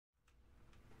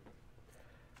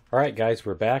All right, guys,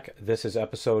 we're back. This is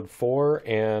episode 4,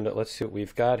 and let's see what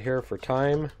we've got here for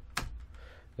time.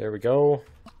 There we go.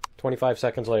 25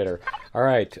 seconds later. All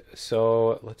right,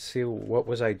 so let's see, what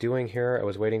was I doing here? I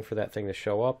was waiting for that thing to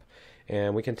show up,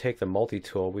 and we can take the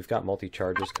multi-tool. We've got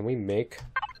multi-charges. Can we make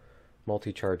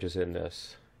multi-charges in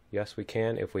this? Yes, we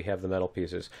can if we have the metal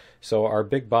pieces. So our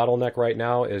big bottleneck right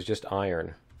now is just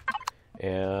iron.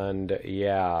 And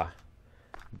yeah,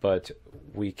 but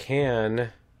we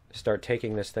can start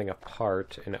taking this thing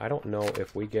apart, and I don't know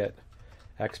if we get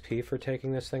XP for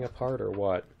taking this thing apart or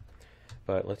what,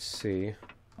 but let's see.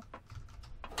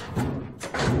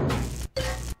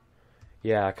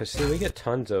 Yeah, because see, we get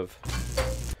tons of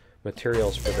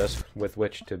materials for this with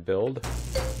which to build,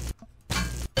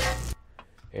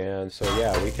 and so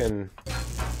yeah, we can.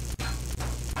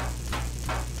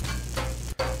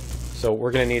 So what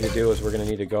we're going to need to do is we're going to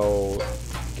need to go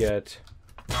get.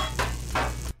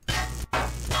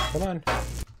 Come on.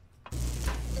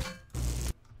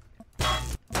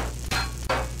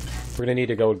 We're going to need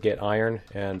to go get iron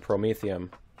and promethium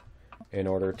in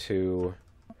order to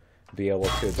be able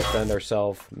to defend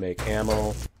ourselves, make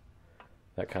ammo,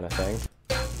 that kind of thing.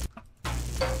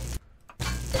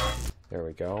 There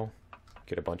we go.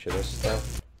 Get a bunch of this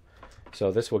stuff.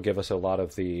 So this will give us a lot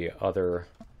of the other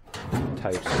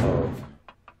types of...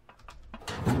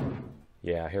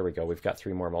 Yeah, here we go. We've got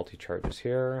 3 more multi-charges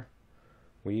here.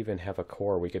 We even have a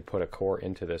core. We could put a core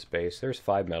into this base. There's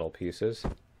 5 metal pieces.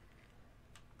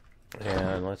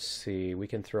 And let's see, we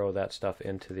can throw that stuff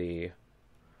into the...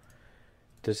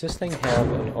 Does this thing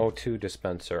have an O2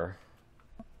 dispenser?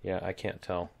 Yeah, I can't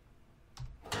tell.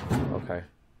 Okay.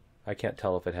 I can't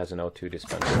tell if it has an O2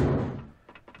 dispenser.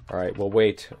 Alright, we'll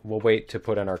wait. We'll wait to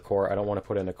put in our core. I don't want to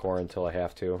put in a core until I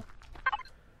have to.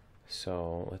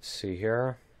 So, let's see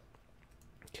here.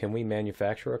 Can we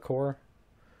manufacture a core?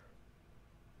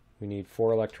 We need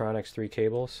 4 electronics, 3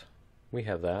 cables. We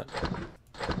have that.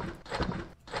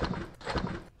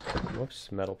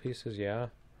 Whoops, metal pieces, yeah.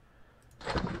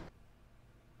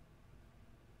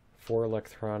 4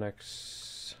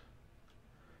 electronics,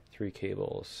 3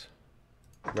 cables.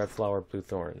 Red flower, blue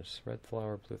thorns. Red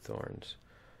flower, blue thorns.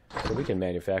 So we can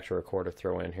manufacture a core to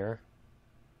throw in here.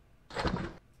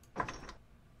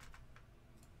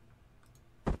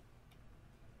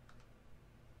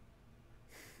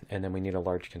 And then we need a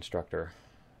large constructor.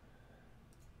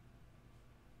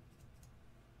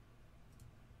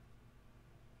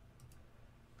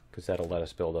 Because that'll let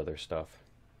us build other stuff.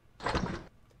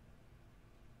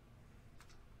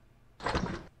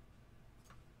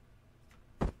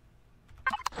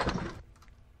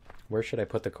 Where should I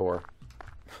put the core?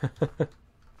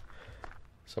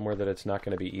 Somewhere that it's not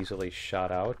going to be easily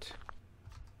shot out.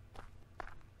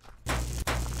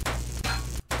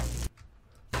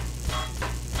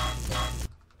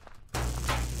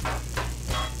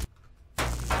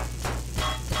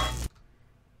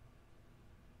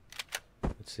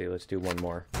 Let's see, let's do one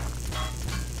more.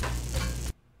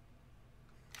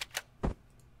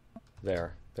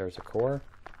 There's a core.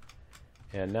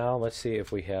 And now let's see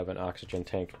if we have an oxygen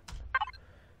tank,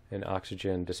 an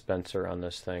oxygen dispenser on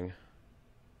this thing.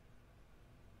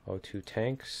 O2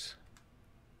 tanks.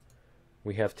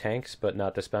 We have tanks, but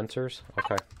not dispensers.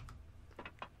 Okay.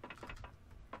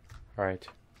 Alright.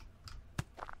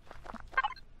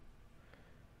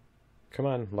 Come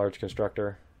on, large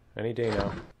constructor. Any day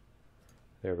now.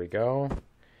 There we go.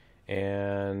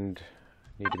 And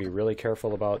need to be really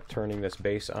careful about turning this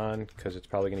base on because it's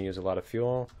probably going to use a lot of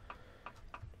fuel.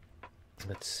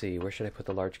 Let's see, where should I put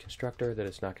the large constructor that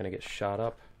it's not going to get shot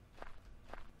up?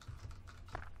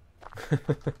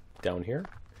 Down here?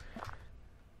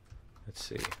 Let's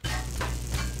see.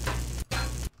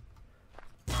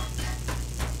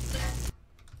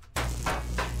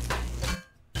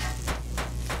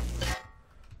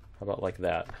 How about like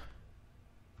that?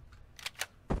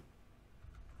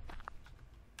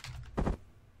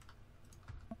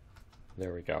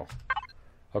 There we go.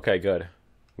 Okay, good.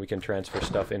 We can transfer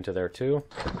stuff into there too.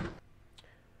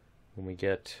 When we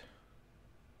get...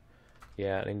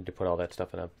 Yeah, I need to put all that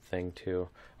stuff in a thing too.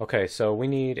 Okay, so we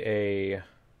need a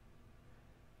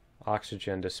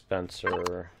oxygen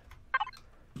dispenser.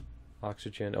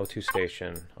 Oxygen O2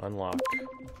 station. Unlock.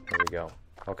 There we go.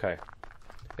 Okay.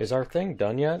 Is our thing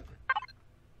done yet?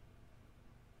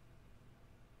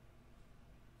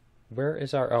 Where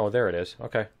is our... Oh, there it is.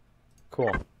 Okay.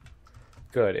 Cool.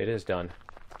 Good, it is done.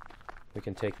 We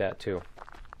can take that too.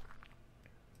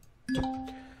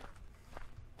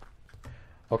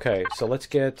 Okay, so let's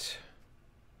get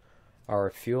our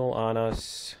fuel on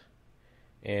us,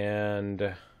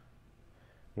 and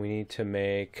we need to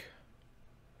make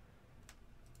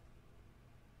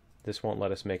This won't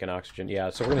let us make an oxygen. Yeah,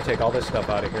 so we're going to take all this stuff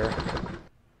out of here.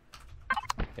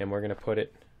 And we're going to put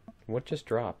it... What just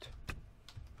dropped?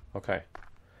 Okay.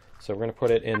 So we're going to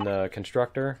put it in the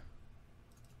constructor.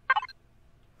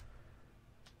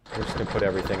 We're just going to put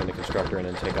everything in the constructor and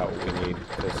then take out what we need,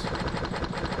 because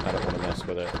I don't want to mess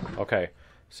with it. Okay.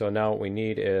 So now what we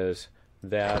need is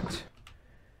that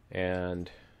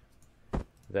and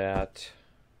that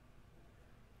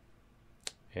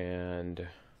and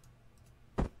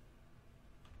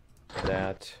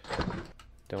that.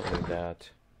 Don't need that.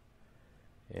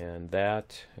 And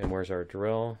that. And where's our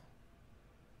drill?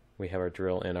 We have our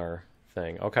drill in our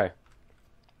thing. Okay.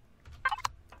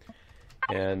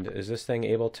 And is this thing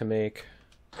able to make...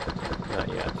 Not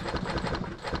yet.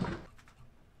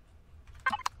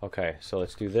 Okay, so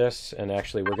let's do this, and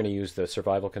actually we're going to use the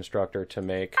survival constructor to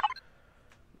make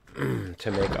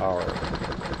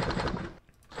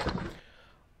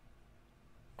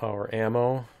our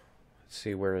ammo. Let's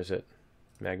see, where is it?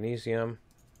 Magnesium.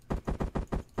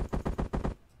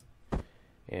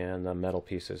 And the metal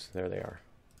pieces, there they are.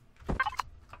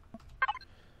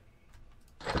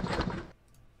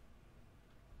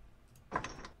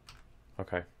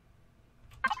 Okay.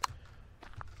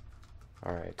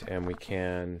 Alright, and we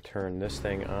can turn this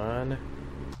thing on.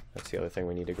 That's the other thing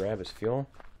we need to grab is fuel.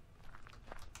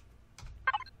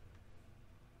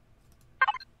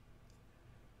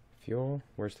 Fuel?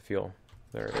 Where's the fuel?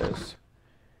 There it is.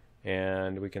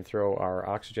 And we can throw our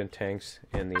oxygen tanks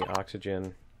in the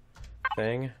oxygen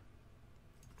thing.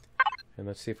 And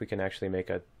let's see if we can actually make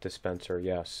a dispenser.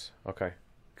 Yes. Okay,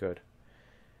 good.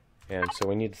 And so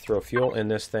we need to throw fuel in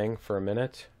this thing for a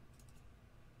minute.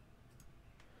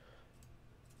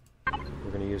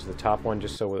 We're going to use the top one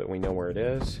just so that we know where it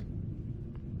is.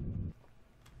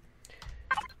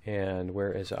 And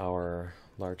where is our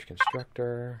large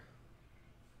constructor?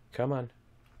 Come on.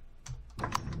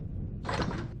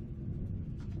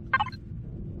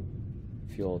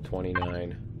 Fuel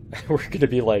 29. We're going to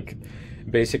be like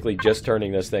basically just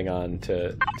turning this thing on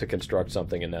to construct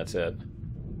something, and that's it.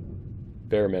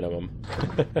 Bare minimum.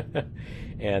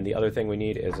 And the other thing we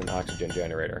need is an oxygen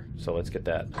generator. So let's get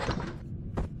that.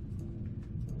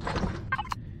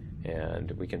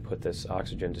 And we can put this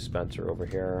oxygen dispenser over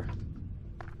here.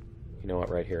 You know what,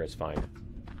 right here is fine.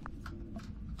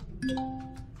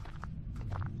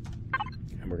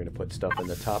 And we're going to put stuff in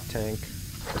the top tank.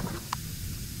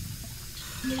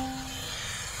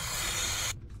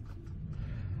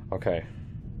 Okay.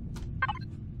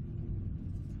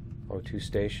 O2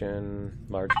 station,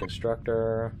 large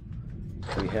constructor.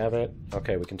 We have it.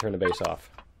 Okay, we can turn the base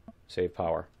off. Save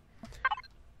power.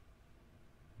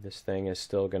 This thing is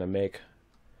still going to make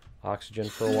oxygen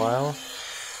for a while.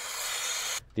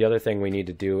 The other thing we need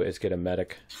to do is get a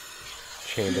medic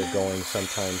chamber going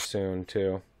sometime soon,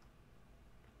 too.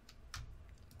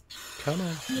 Come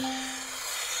on.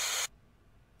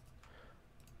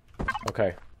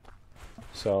 Okay.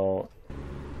 So,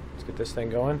 let's get this thing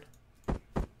going.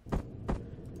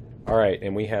 Alright,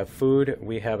 and we have food,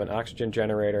 we have an oxygen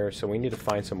generator, so we need to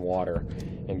find some water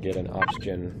and get an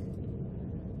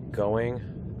oxygen going.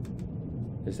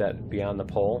 Is that beyond the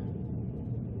pole?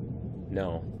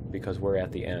 No, because we're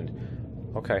at the end.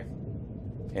 Okay.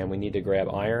 And we need to grab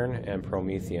iron and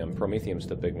promethium. Promethium's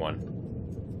the big one.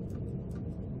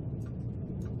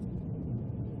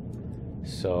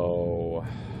 So,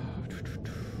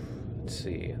 let's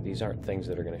see. These aren't things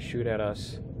that are going to shoot at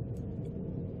us.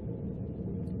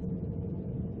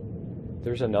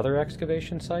 There's another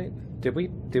excavation site? Did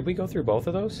we go through both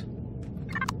of those?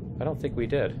 I don't think we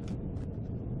did.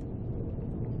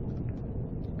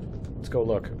 Let's go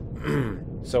look.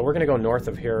 So we're going to go north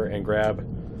of here and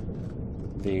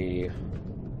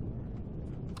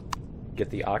get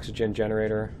the oxygen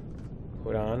generator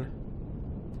put on.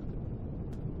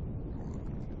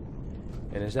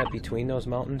 And is that between those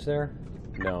mountains there?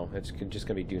 No, it's just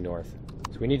going to be due north.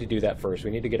 So we need to do that first.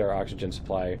 We need to get our oxygen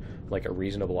supply, like a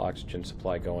reasonable oxygen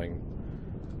supply going.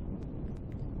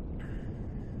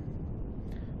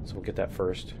 So we'll get that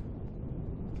first.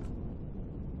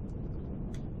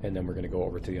 And then we're going to go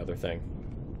over to the other thing.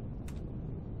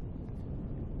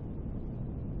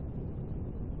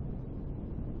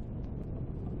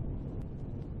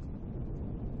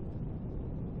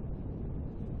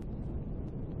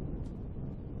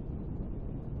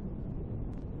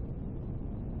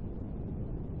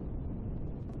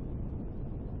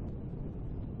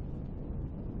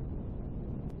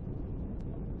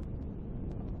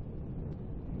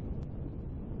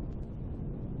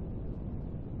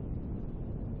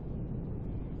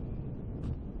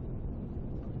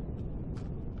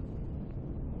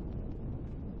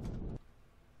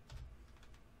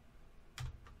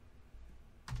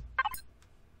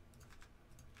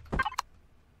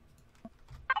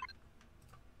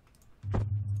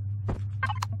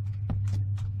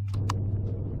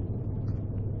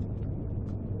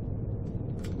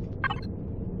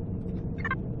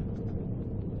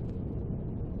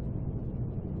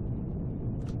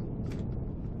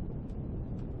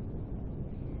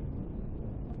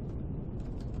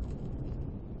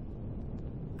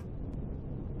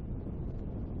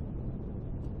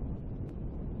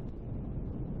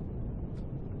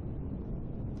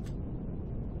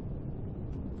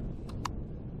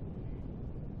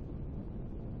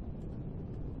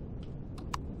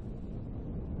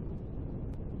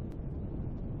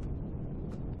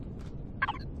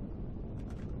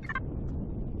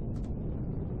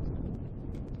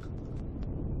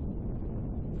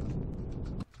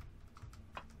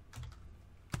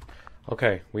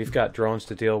 Okay, we've got drones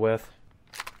to deal with.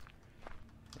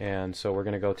 And so we're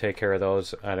going to go take care of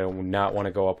those. I do not want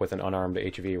to go up with an unarmed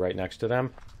HV right next to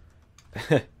them.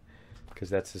 Because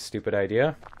that's a stupid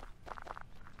idea.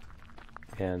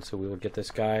 And so we will get this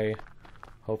guy,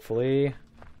 hopefully.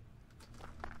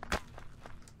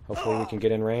 Hopefully we can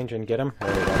get in range and get him. There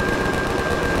we go.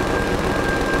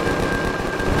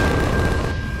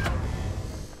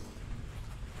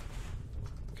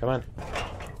 Come on.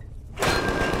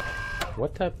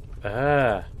 What the...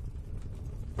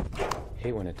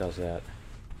 hate when it does that.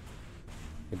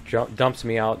 It dumps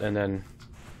me out, and then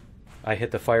I hit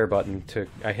the fire button to...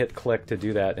 I hit click to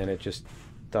do that, and it just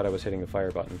thought I was hitting the fire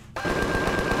button.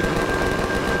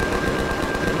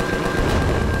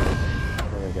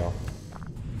 There we go.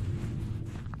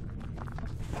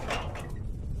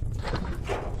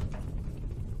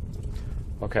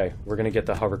 Okay, we're gonna get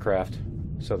the hovercraft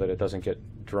so that it doesn't get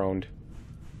droned.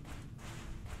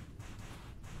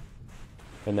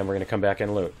 And then we're gonna come back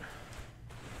and loot.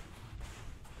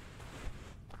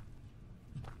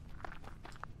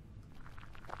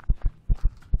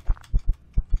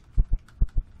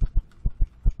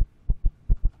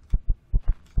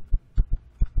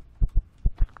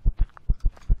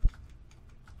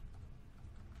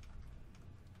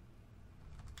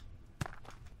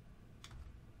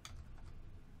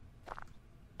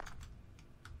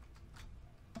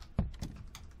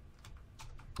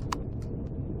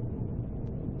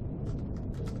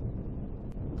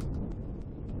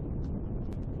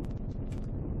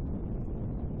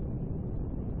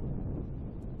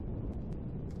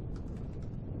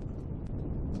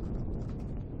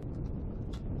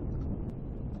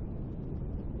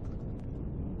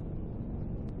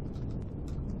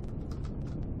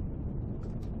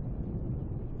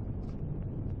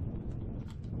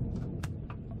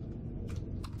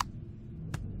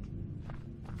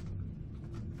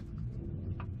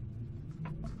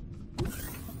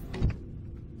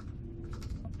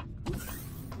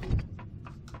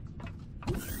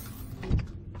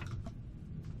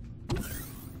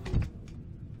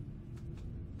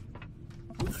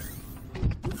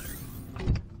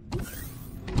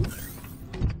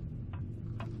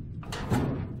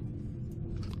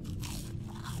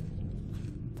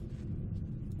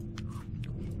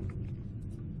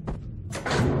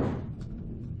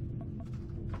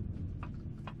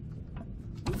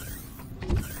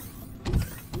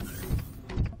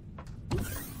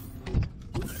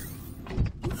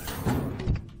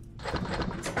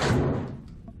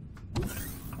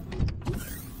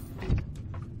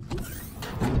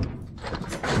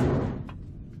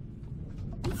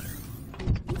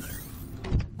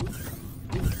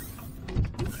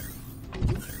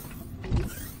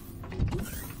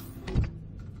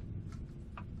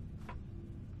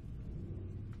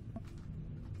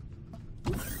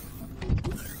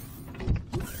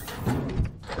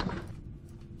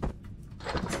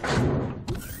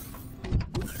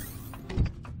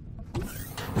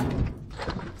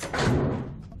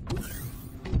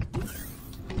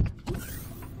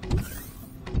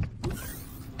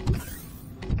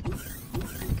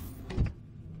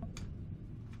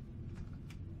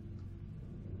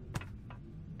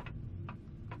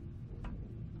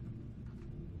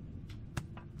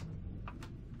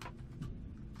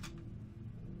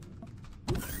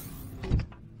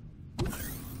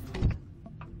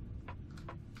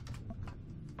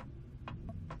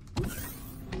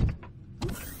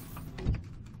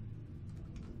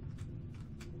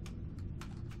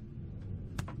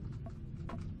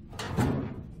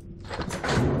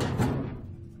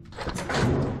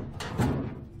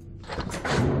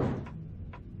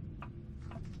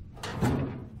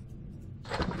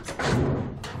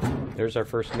 There's our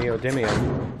first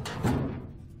neodymium.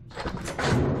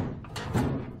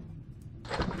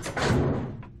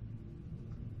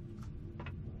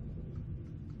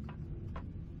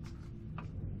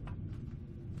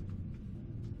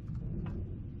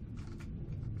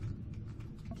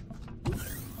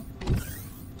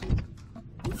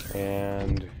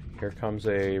 And here comes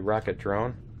a rocket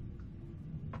drone.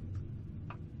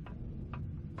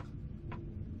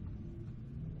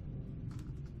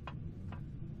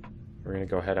 We're gonna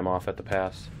go head him off at the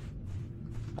pass.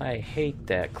 I hate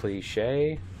that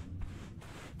cliche.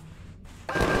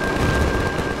 Here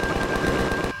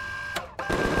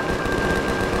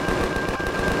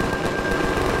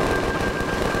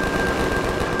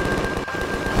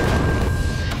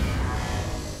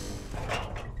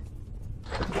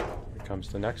comes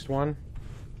the next one.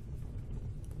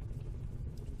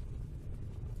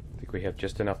 I think we have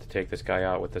just enough to take this guy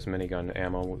out with this minigun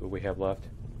ammo that we have left.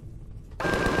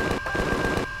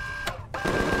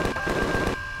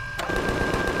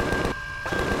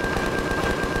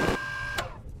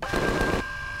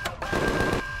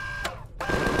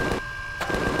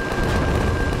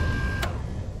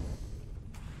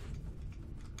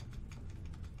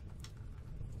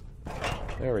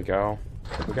 we go.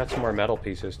 We got some more metal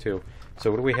pieces too.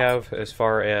 So what do we have as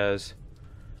far as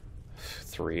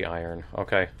 3 iron?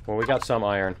 Okay, well we got some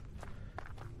iron.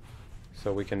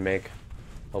 So we can make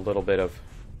a little bit of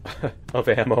of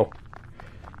ammo.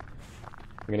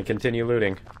 I'm gonna continue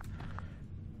looting.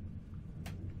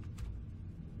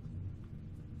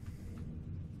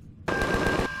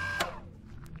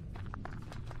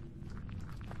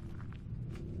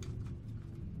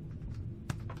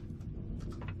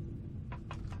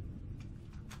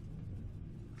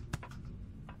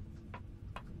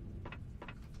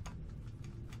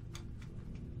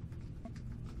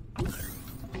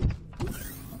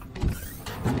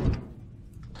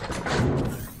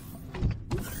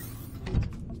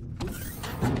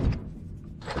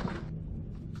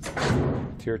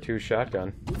 Tier 2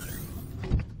 shotgun.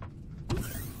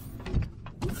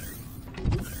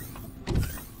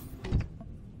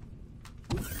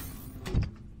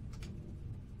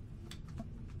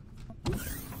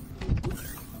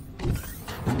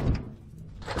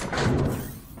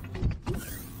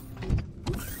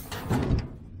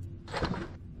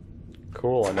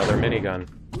 Cool, another minigun.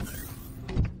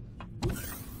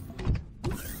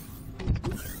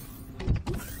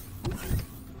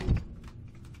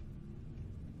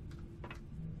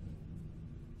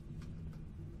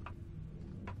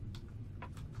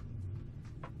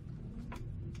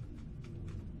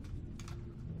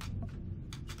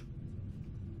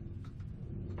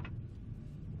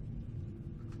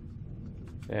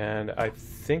 And I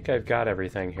think I've got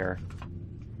everything here.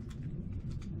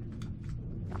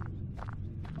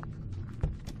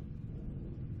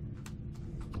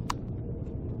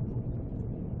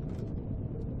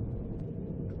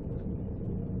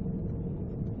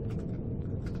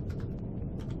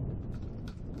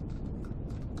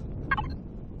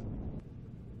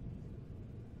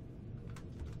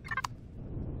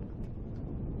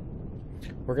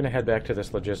 We're going to head back to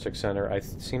this logistics center. I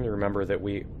seem to remember that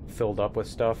we filled up with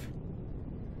stuff.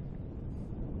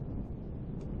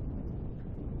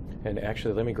 And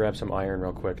actually, let me grab some iron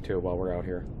real quick, too, while we're out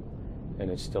here. And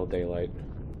it's still daylight.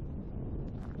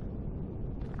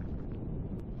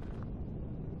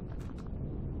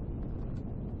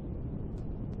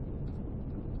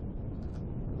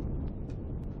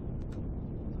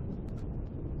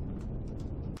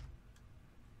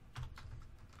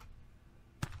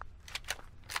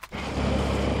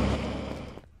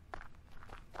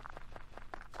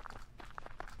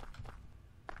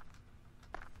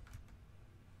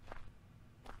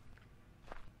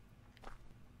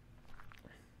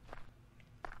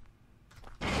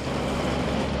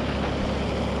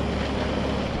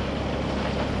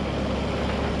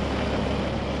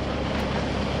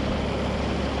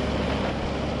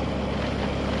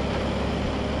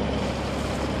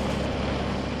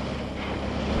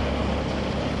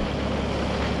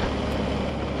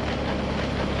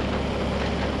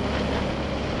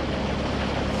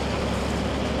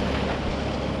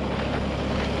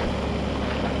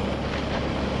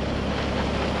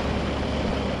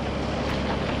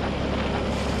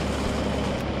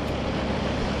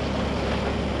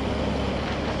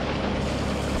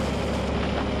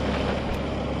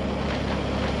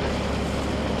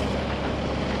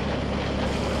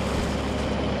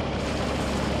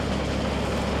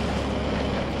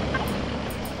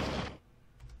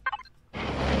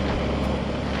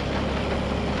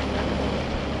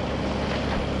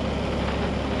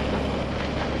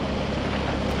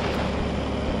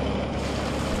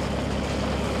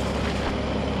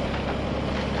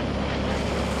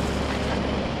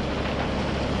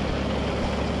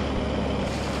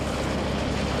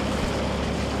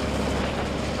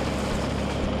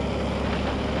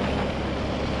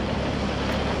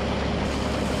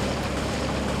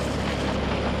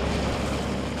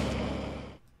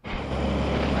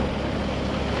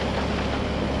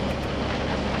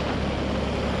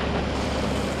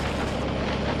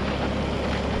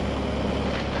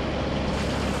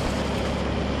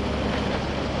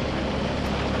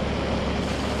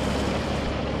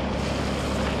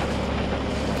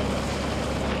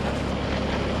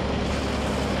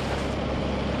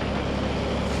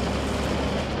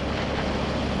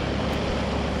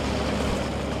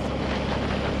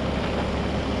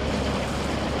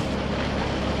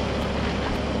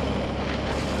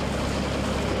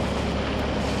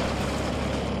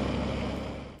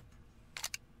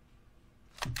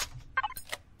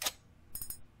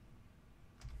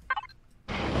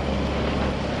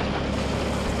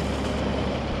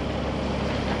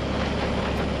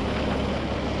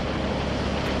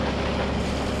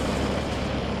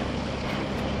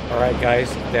 Alright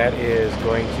guys, that is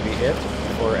going to be it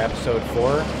for episode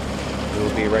 4. We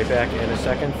will be right back in a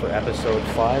second for episode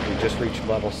 5. We just reached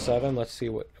level 7. Let's see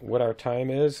what our time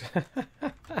is.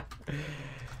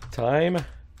 Time.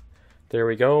 There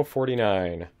we go,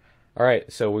 49.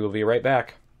 Alright, so we will be right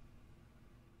back.